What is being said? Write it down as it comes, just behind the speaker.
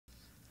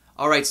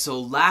Alright, so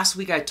last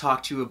week I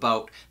talked to you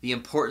about the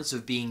importance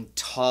of being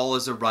tall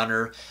as a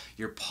runner,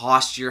 your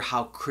posture,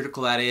 how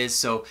critical that is.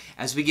 So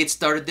as we get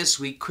started this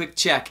week, quick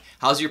check.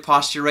 How's your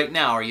posture right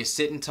now? Are you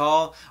sitting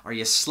tall? Are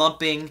you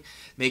slumping?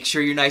 Make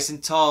sure you're nice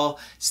and tall.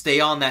 Stay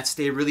on that.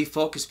 Stay really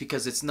focused,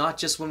 because it's not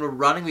just when we're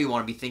running we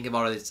want to be thinking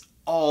about it. It's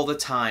all the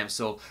time.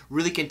 So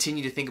really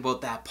continue to think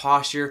about that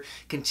posture.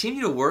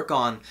 Continue to work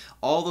on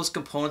all those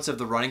components of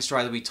the running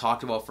stride that we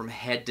talked about from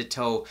head to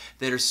toe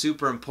that are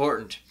super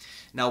important.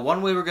 Now,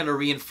 one way we're going to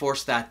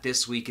reinforce that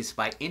this week is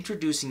by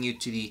introducing you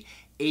to the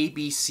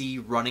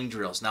ABC running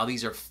drills. Now,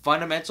 these are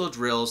fundamental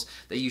drills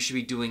that you should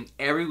be doing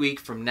every week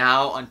from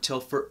now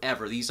until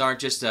forever. These aren't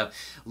just a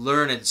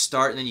learn and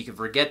start and then you can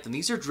forget them.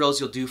 These are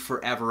drills you'll do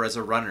forever as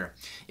a runner.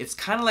 It's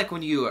kind of like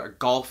when you are a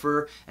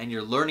golfer and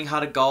you're learning how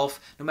to golf.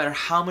 No matter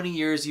how many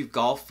years you've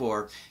golfed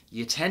for,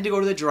 you tend to go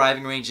to the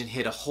driving range and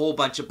hit a whole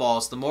bunch of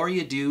balls. The more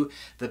you do,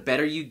 the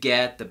better you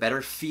get, the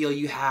better feel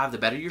you have, the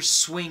better your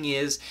swing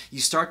is. You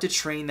start to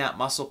train that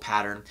muscle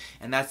pattern,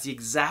 and that's the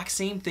exact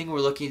same thing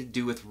we're looking to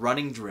do with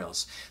running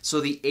drills.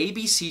 So the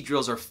ABC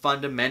drills are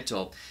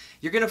fundamental.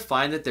 You're going to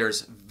find that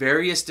there's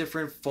various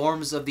different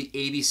forms of the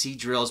ABC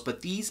drills,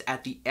 but these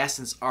at the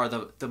essence are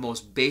the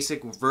most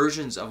basic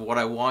versions of what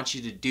I want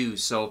you to do.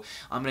 So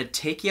I'm going to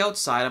take you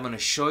outside, I'm going to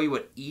show you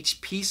what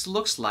each piece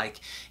looks like,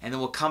 and then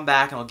we'll come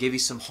back and I'll give you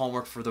some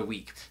homework for the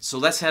week. So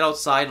let's head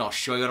outside and I'll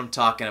show you what I'm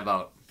talking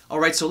about.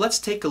 Alright, so let's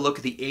take a look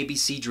at the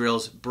ABC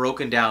drills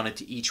broken down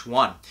into each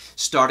one,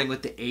 starting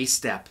with the A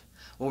step.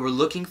 What we're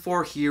looking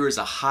for here is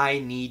a high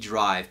knee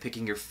drive,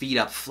 picking your feet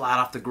up flat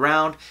off the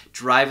ground,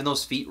 driving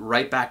those feet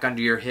right back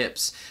under your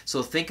hips.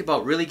 So think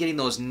about really getting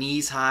those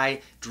knees high,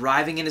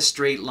 driving in a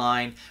straight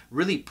line,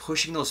 really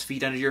pushing those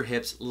feet under your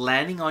hips,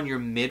 landing on your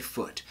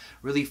midfoot.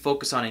 Really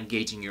focus on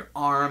engaging your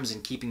arms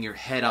and keeping your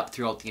head up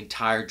throughout the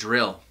entire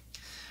drill.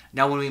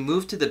 Now when we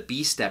move to the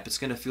B step, it's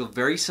going to feel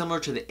very similar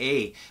to the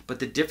A, but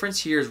the difference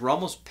here is we're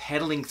almost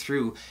pedaling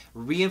through,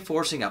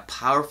 reinforcing a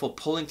powerful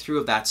pulling through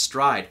of that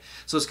stride.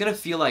 So it's going to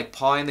feel like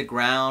pawing the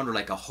ground or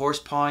like a horse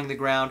pawing the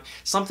ground.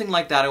 Something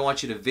like that I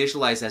want you to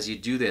visualize as you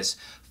do this.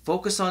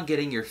 Focus on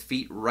getting your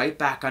feet right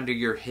back under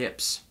your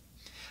hips.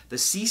 The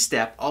C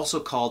step,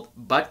 also called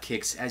butt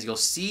kicks, as you'll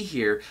see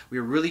here,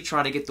 we're really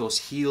trying to get those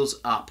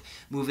heels up,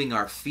 moving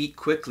our feet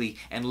quickly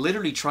and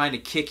literally trying to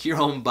kick your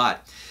own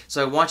butt.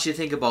 So I want you to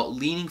think about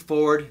leaning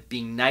forward,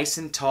 being nice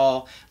and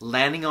tall,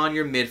 landing on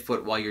your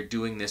midfoot while you're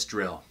doing this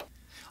drill.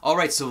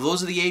 Alright, so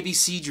those are the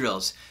ABC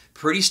drills.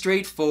 Pretty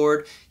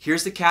straightforward.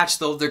 Here's the catch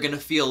though, they're going to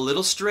feel a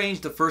little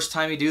strange the first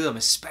time you do them,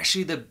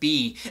 especially the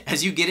B.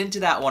 As you get into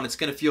that one, it's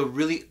going to feel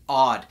really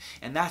odd,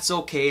 and that's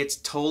okay, it's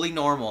totally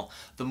normal.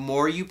 The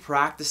more you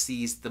practice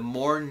these, the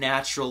more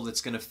natural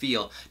it's going to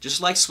feel. Just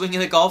like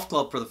swinging a golf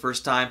club for the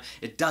first time,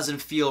 it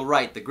doesn't feel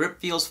right. The grip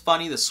feels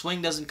funny, the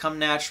swing doesn't come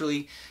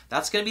naturally.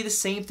 That's going to be the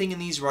same thing in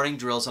these running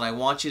drills, and I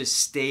want you to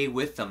stay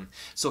with them.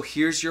 So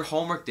here's your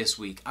homework this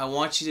week. I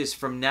want you to,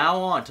 from now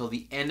on till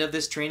the end of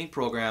this training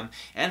program,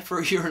 and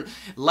for your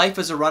life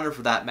as a runner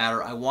for that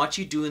matter, I want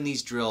you doing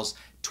these drills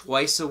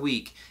twice a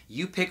week.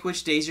 You pick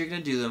which days you're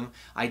going to do them.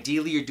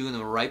 Ideally, you're doing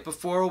them right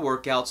before a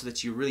workout so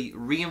that you really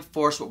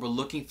reinforce what we're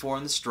looking for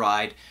in the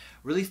stride.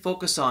 Really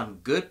focus on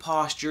good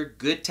posture,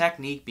 good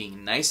technique,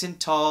 being nice and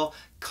tall,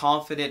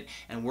 confident,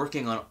 and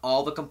working on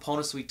all the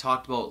components we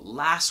talked about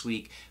last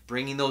week,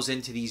 bringing those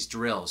into these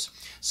drills.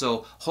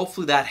 So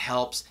hopefully that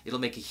helps. It'll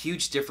make a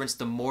huge difference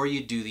the more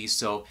you do these.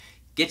 So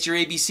get your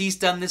ABCs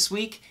done this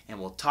week, and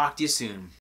we'll talk to you soon.